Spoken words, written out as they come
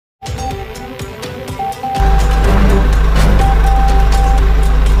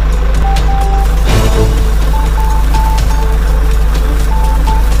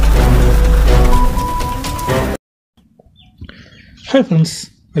Hi friends,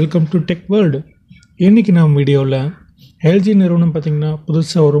 welcome to tech world. இன்றைக்கி நம்ம வீடியோவில் எல்ஜி நிறுவனம் பார்த்திங்கன்னா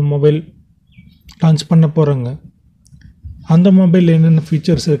புதுசாக ஒரு மொபைல் லான்ச் பண்ண போகிறாங்க. அந்த மொபைல் என்னென்ன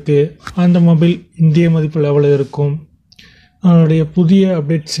ஃபீச்சர்ஸ் இருக்குது, அந்த மொபைல் இந்திய மதிப்பில் எவ்வளோ இருக்கும், அதனுடைய புதிய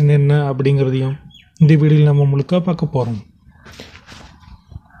அப்டேட்ஸ் என்னென்ன அப்படிங்கிறதையும் இந்த வீடியோவில் நம்ம முழுக்க பார்க்க போகிறோம்.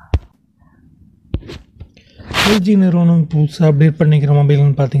 எல்ஜி நிறுவனம் புதுசாக அப்டேட் பண்ணிக்கிற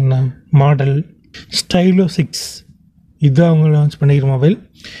மொபைல்னு பார்த்திங்கன்னா மாடல் stylo 6. இது அவங்க லான்ச் பண்ணிக்கிற மொபைல்.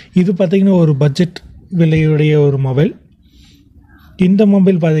 இது பார்த்திங்கன்னா ஒரு பட்ஜெட் விலையுடைய ஒரு மொபைல். இந்த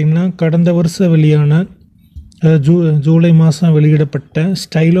மொபைல் பார்த்திங்கன்னா கடந்த வருஷம் வெளியான ஜூலை மாதம் வெளியிடப்பட்ட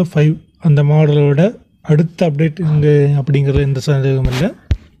stylo 5 அந்த மாடலோட அடுத்த அப்டேட் இங்கே அப்படிங்கிறது எந்த சந்தேகமும் இல்லை.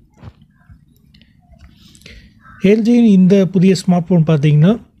 எல்ஜியின் இந்த புதிய ஸ்மார்ட் ஃபோன்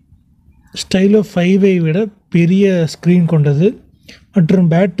பார்த்திங்கன்னா stylo 5ஐ விட பெரிய ஸ்க்ரீன் கொண்டது மற்றும்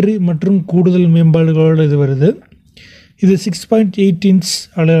பேட்டரி மற்றும் கூடுதல் மேம்பாடுகளோடு இது வருது. இது 6.8 இன்ச்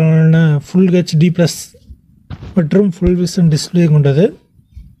அளவிலான ஃபுல் ஹெச்டி ப்ளஸ் மற்றும் ஃபுல் விஷன் டிஸ்பிளே கொண்டது.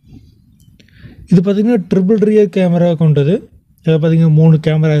 இது பார்த்திங்கன்னா ட்ரிபிள் ரியர் கேமரா கொண்டது. இதில் பார்த்திங்கன்னா 3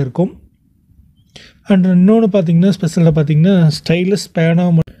 கேமரா இருக்கும். அண்ட் இன்னொன்று பார்த்திங்கன்னா ஸ்பெஷலாக பார்த்திங்கன்னா ஸ்டைலஸ் பேனா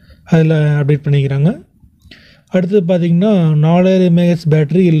அதில் அப்டேட் பண்ணிக்கிறாங்க. அடுத்தது பார்த்திங்கன்னா 4000 mAh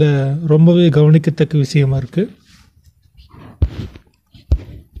பேட்ரி இல்லை ரொம்பவே கவனிக்கத்தக்க விஷயமா இருக்குது.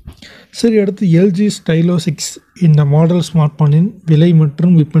 சரி, அடுத்து எல்ஜி stylo 6 இந்த மாடல் ஸ்மார்ட் ஃபோனின் விலை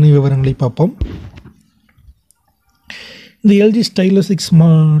மற்றும் விற்பனை விவரங்களை பார்ப்போம். இந்த எல்ஜி stylo 6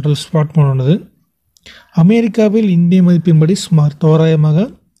 மாடல் ஸ்மார்ட் ஃபோனானது அமெரிக்காவில் இந்திய மதிப்பின்படி சுமார் தோராயமாக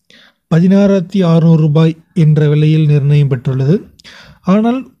 16,600 ரூபாய் என்ற விலையில் நிர்ணயம் பெற்றுள்ளது.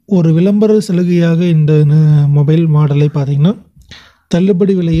 ஆனால் ஒரு விளம்பர சலுகையாக இந்த மொபைல் மாடலை பார்த்திங்கன்னா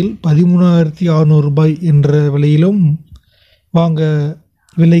தள்ளுபடி விலையில் 13,600 ரூபாய் என்ற விலையிலும் வாங்க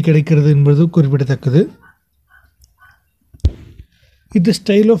விலை கிடைக்கிறது என்பது குறிப்பிடத்தக்கது. இது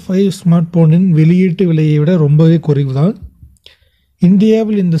stylo 5 ஸ்மார்ட் ஃபோனின் வெளியீட்டு விலையை விட ரொம்பவே குறைவு தான்.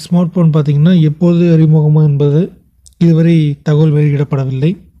 இந்தியாவில் இந்த ஸ்மார்ட் ஃபோன் பார்த்திங்கன்னா எப்போது அறிமுகமாக என்பது இதுவரை தகவல்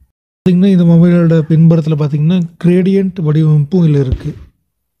வெளியிடப்படவில்லை. பார்த்திங்கன்னா இந்த மொபைலோட பின்புறத்தில் பார்த்திங்கன்னா கிரேடியன்ட் வடிவமைப்பும் இதில் இருக்குது.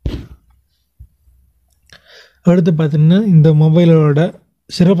 அடுத்து பார்த்திங்கன்னா இந்த மொபைலோட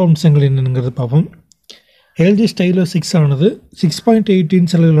சிறப்பம்சங்கள் என்னென்னுங்கிறது பார்ப்போம். எல்ஜி stylo 6 ஆனது 6.8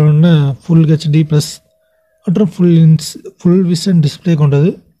 இன்ச் அளவிலான ஃபுல் ஹெச்டி ப்ளஸ் மற்றும் ஃபுல் விஷன் டிஸ்பிளே கொண்டது.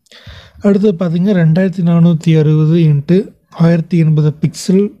 அடுத்து பார்த்திங்கன்னா 2460 × 1080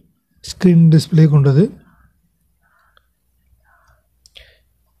 பிக்சல் ஸ்க்ரீன் டிஸ்பிளே கொண்டது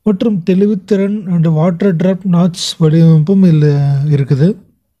மற்றும் தெளிவுத்திறன் அண்ட் வாட்டர் ட்ராப் நாட்ச் வடிவமைப்பும் இதில் இருக்குது.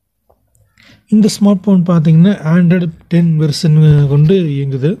 இந்த ஸ்மார்ட் ஃபோன் பார்த்திங்கன்னா Android 10 வெர்ஷன் கொண்டு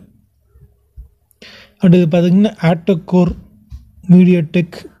இயங்குது. அண்ட் இது பார்த்திங்கன்னா ஆக்டோகோர்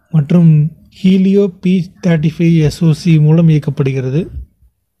மீடியாடெக் மற்றும் ஹீலியோ P35 SoC மூலம் இயக்கப்படுகிறது.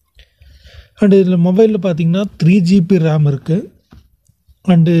 அண்டு இதில் மொபைலில் பார்த்திங்கன்னா 3 GB ரேம் இருக்குது.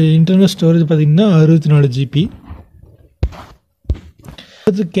 அண்டு இன்டர்னல் ஸ்டோரேஜ் பார்த்திங்கன்னா 64 GB.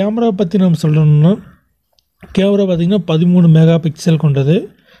 அடுத்து கேமரா பற்றி நம்ம சொல்லணும்னா கேமரா பார்த்திங்கன்னா 13 மெகா பிக்சல் கொண்டது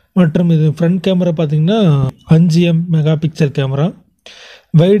மற்றும் இது ஃப்ரண்ட் கேமரா பார்த்திங்கன்னா 5 மெகா பிக்சல் கேமரா.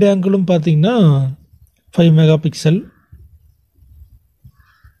 வைட் ஆங்கிளும் பார்த்திங்கன்னா 5 மெகா பிக்சல்.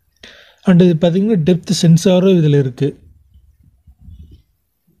 அண்டு இது பார்த்திங்கன்னா டெப்த் சென்சாரும் இதில் இருக்குது.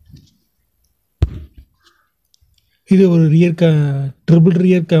 இது ஒரு ட்ரிபிள்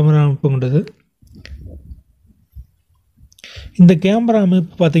ரியர் கேமரா அமைப்பு கொண்டது. இந்த கேமரா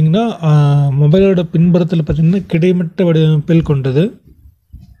அமைப்பு பார்த்திங்கன்னா மொபைலோட பின்புறத்தில் பார்த்திங்கன்னா கிடைமட்ட வடிவமைப்பில் கொண்டது.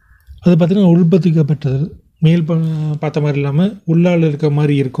 அது பார்த்திங்கன்னா உள்பதிக்கப்பட்டது. மேல் பார்த்த மாதிரி இல்லாமல் உள்ளால் இருக்க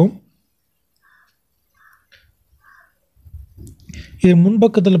மாதிரி இருக்கும். இது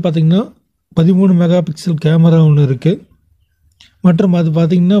முன்பக்கத்தில் பார்த்திங்கன்னா 13 மெகா பிக்சல் கேமரா ஒன்று இருக்குது மற்றும் அது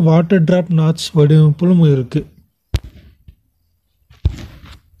பார்த்திங்கன்னா வாட்டர் ட்ராப் நாட்ச் வடிவமைப்பிலும் இருக்குது.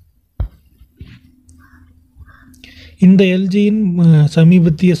 இந்த எல்ஜியின்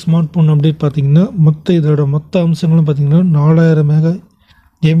சமீபத்திய ஸ்மார்ட் ஃபோன் அப்டேட் பார்த்திங்கன்னா இதோட மொத்த அம்சங்களும் பார்த்திங்கன்னா 4000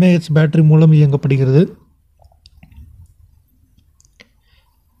 mAh பேட்டரி மூலம் இயங்கப்படுகிறது.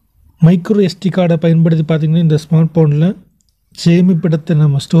 மைக்ரோ SD கார்டை பயன்படுத்தி பார்த்திங்கன்னா இந்த ஸ்மார்ட் ஃபோனில் சேமிப்பிடத்தை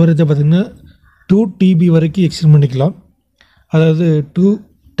நம்ம ஸ்டோரேஜை பார்த்திங்கன்னா 2 TB வரைக்கும் எக்ஸ்டெண்ட் பண்ணிக்கலாம். அதாவது 2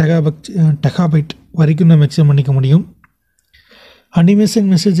 டெகாபைட் வரைக்கும் நம்ம எக்ஸ்டெண்ட் பண்ணிக்க முடியும். அனிமேஷன்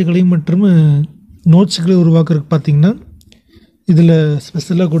மெசேஜ்களையும் மற்றும் நோட்ஸுகளை உருவாக்குறதுக்கு பார்த்திங்கன்னா இதில்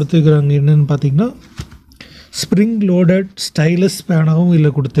ஸ்பெஷலாக கொடுத்துருக்குறாங்க. என்னென்னு பார்த்திங்கன்னா ஸ்ப்ரிங் லோடட் ஸ்டைலஸ் பேனாவும்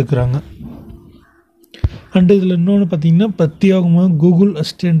இதில் கொடுத்துருக்குறாங்க. அண்டு இதில் இன்னொன்று பார்த்திங்கன்னா பிரத்யேகமாக கூகுள்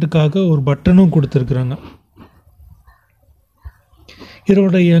அசிஸ்டண்ட்டுக்காக ஒரு பட்டனும் கொடுத்துருக்குறாங்க.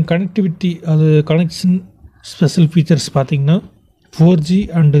 இதோடைய கனெக்டிவிட்டி, அது கனெக்ஷன் ஸ்பெஷல் ஃபீச்சர்ஸ் பார்த்திங்கன்னா 4G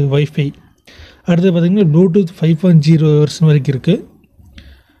அண்டு வைஃபை. அடுத்து பார்த்திங்கன்னா ப்ளூடூத் 5.0 வெர்ஷன் வரைக்கும் இருக்குது.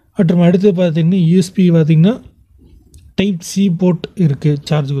 மற்றும் அடுத்து பார்த்திங்கன்னா யூஎஸ்பி பார்த்திங்கன்னா டைப் சி போர்ட் இருக்குது.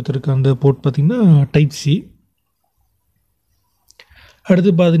 சார்ஜ் கொடுத்துருக்கு அந்த போர்ட் பார்த்திங்கன்னா டைப் சி.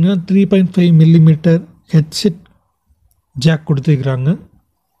 அடுத்து பார்த்திங்கன்னா 3.5 மில்லிமீட்டர் ஹெட்செட் ஜாக் கொடுத்துருக்குறாங்க.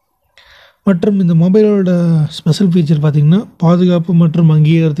 மற்றும் இந்த மொபைலோட ஸ்பெஷல் ஃபீச்சர் பார்த்திங்கன்னா பாதுகாப்பு மற்றும்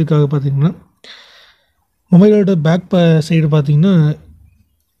அங்கீகாரத்துக்காக பார்த்திங்கன்னா மொபைலோட பேக் சைடு பார்த்திங்கன்னா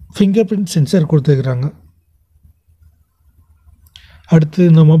ஃபிங்கர் பிரிண்ட் சென்சார் கொடுத்துருக்குறாங்க. அடுத்து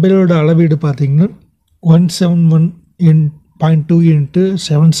இந்த மொபைலோட அளவீடு பார்த்திங்கன்னா 171.2 இன்ட்டு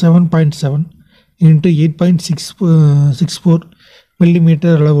 77.7 இன்ட்டு 8.64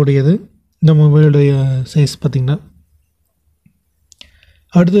 மில்லிமீட்டர் அளவுடையது இந்த மொபைலுடைய சைஸ் பார்த்திங்கன்னா.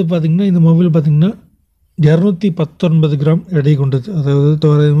 அடுத்து பார்த்திங்கன்னா இந்த மொபைல் பார்த்திங்கன்னா 219 கிராம் எடை கொண்டது. அதாவது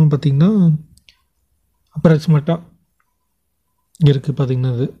தோராயமாக பார்த்திங்கன்னா அப்ராக்சிமேட்டாக இருக்குது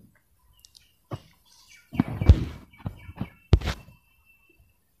பார்த்திங்கன்னா. அது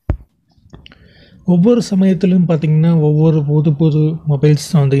ஒவ்வொரு சமயத்திலும் பார்த்திங்கன்னா ஒவ்வொரு புது மொபைல்ஸ்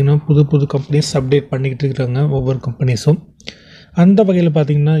வந்திங்கன்னா புது கம்பெனிஸ் அப்டேட் பண்ணிக்கிட்டு இருக்கிறாங்க ஒவ்வொரு கம்பெனிஸும். அந்த வகையில்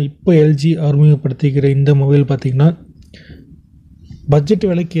பார்த்திங்கன்னா இப்போ எல்ஜி அறிமுகப்படுத்திக்கிற இந்த மொபைல் பார்த்திங்கன்னா பட்ஜெட்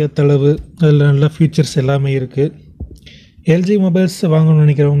விலைக்கு ஏற்ற அளவு அதில் நல்ல ஃபீச்சர்ஸ் எல்லாமே இருக்குது. எல்ஜி மொபைல்ஸ் வாங்கணும்னு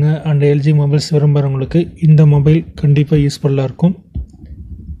நினைக்கிறவங்க அண்ட் எல்ஜி மொபைல்ஸ் விரும்புகிறவங்களுக்கு இந்த மொபைல் கண்டிப்பாக யூஸ்ஃபுல்லாக இருக்கும்.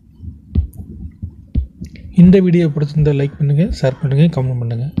 இந்த வீடியோ பிடிச்சிருந்தால் லைக் பண்ணுங்கள், ஷேர் பண்ணுங்கள், கமெண்ட்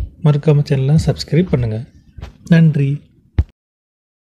பண்ணுங்கள். மறக்காமல் சேனலை சப்ஸ்கிரைப் பண்ணுங்கள். நன்றி.